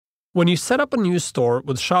When you set up a new store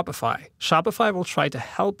with Shopify, Shopify will try to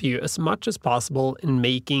help you as much as possible in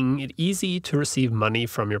making it easy to receive money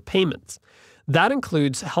from your payments. That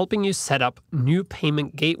includes helping you set up new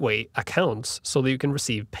payment gateway accounts so that you can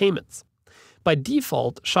receive payments. By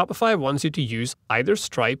default, Shopify wants you to use either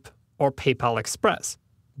Stripe or PayPal Express.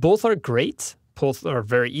 Both are great, both are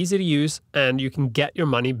very easy to use, and you can get your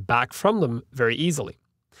money back from them very easily.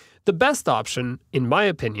 The best option, in my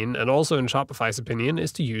opinion, and also in Shopify's opinion,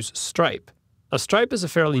 is to use Stripe. Now, Stripe is a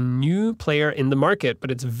fairly new player in the market,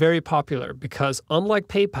 but it's very popular because unlike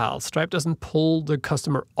PayPal, Stripe doesn't pull the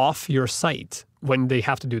customer off your site when they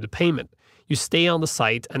have to do the payment. You stay on the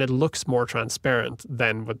site and it looks more transparent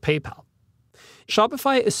than with PayPal.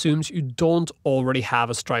 Shopify assumes you don't already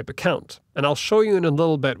have a Stripe account, and I'll show you in a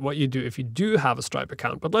little bit what you do if you do have a Stripe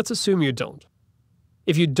account, but let's assume you don't.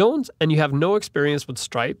 If you don't and you have no experience with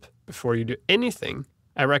Stripe, before you do anything,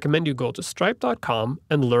 I recommend you go to stripe.com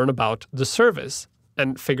and learn about the service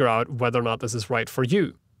and figure out whether or not this is right for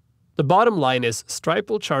you. The bottom line is Stripe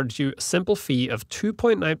will charge you a simple fee of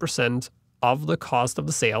 2.9% of the cost of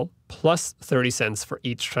the sale plus 30 cents for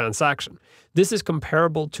each transaction. This is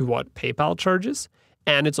comparable to what PayPal charges,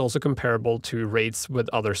 and it's also comparable to rates with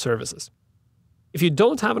other services. If you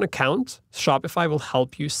don't have an account, Shopify will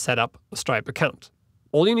help you set up a Stripe account.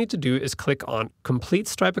 All you need to do is click on Complete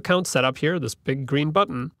Stripe Account Setup here, this big green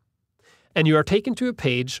button, and you are taken to a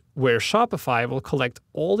page where Shopify will collect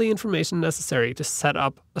all the information necessary to set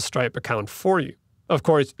up a Stripe account for you. Of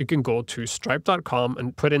course, you can go to stripe.com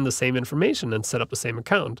and put in the same information and set up the same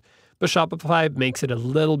account, but Shopify makes it a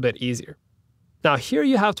little bit easier. Now, here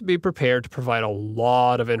you have to be prepared to provide a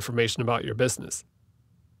lot of information about your business.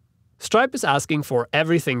 Stripe is asking for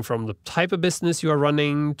everything from the type of business you are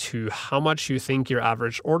running to how much you think your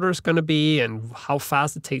average order is going to be and how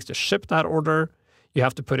fast it takes to ship that order. You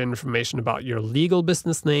have to put in information about your legal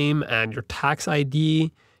business name and your tax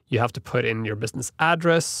ID. You have to put in your business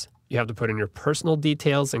address. You have to put in your personal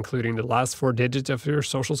details, including the last 4 digits of your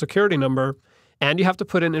social security number. And you have to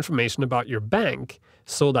put in information about your bank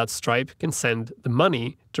so that Stripe can send the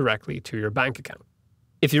money directly to your bank account.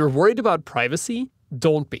 If you're worried about privacy,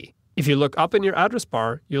 don't be. If you look up in your address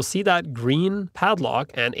bar, you'll see that green padlock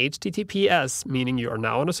and HTTPS, meaning you are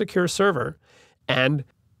now on a secure server, and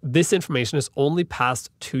this information is only passed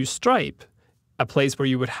to Stripe, a place where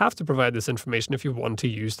you would have to provide this information if you want to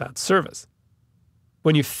use that service.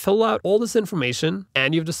 When you fill out all this information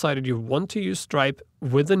and you've decided you want to use Stripe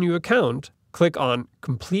with a new account, click on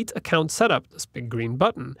Complete Account Setup, this big green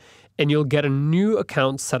button, and you'll get a new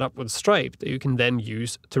account set up with Stripe that you can then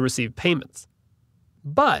use to receive payments.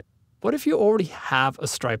 But what if you already have a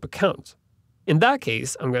Stripe account? In that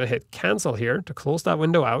case, I'm going to hit Cancel here to close that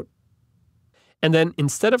window out. And then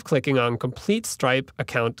instead of clicking on Complete Stripe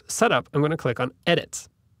Account Setup, I'm going to click on Edit.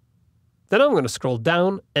 Then I'm going to scroll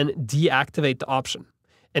down and deactivate the option.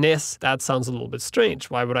 And yes, that sounds a little bit strange.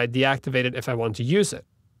 Why would I deactivate it if I want to use it?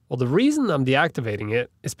 Well, the reason I'm deactivating it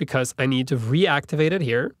is because I need to reactivate it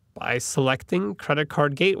here by selecting Credit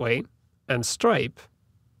Card Gateway and Stripe.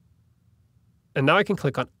 And now I can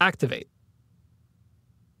click on Activate.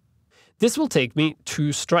 This will take me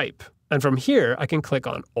to Stripe. And from here, I can click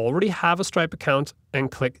on Already Have a Stripe Account and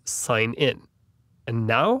click Sign In. And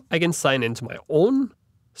now I can sign into my own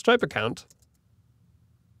Stripe account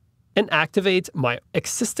and activate my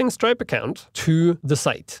existing Stripe account to the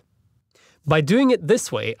site. By doing it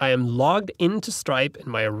this way, I am logged into Stripe in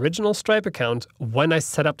my original Stripe account when I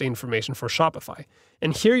set up the information for Shopify.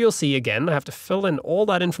 And here you'll see again, I have to fill in all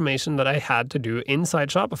that information that I had to do inside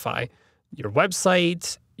Shopify. Your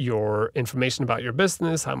website, your information about your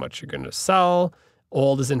business, how much you're going to sell,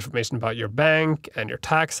 all this information about your bank and your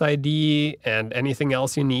tax ID and anything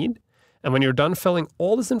else you need. And when you're done filling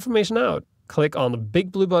all this information out, click on the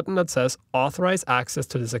big blue button that says Authorize Access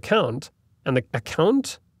to this account, and the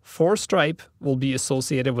account for Stripe will be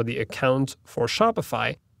associated with the account for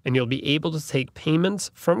Shopify, and you'll be able to take payments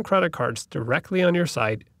from credit cards directly on your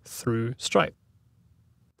site through Stripe.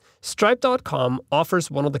 Stripe.com offers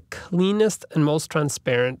one of the cleanest and most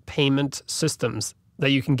transparent payment systems that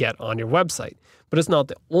you can get on your website, but it's not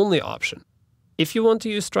the only option. If you want to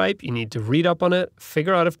use Stripe, you need to read up on it,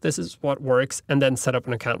 figure out if this is what works, and then set up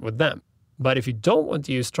an account with them. But if you don't want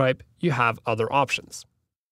to use Stripe, you have other options.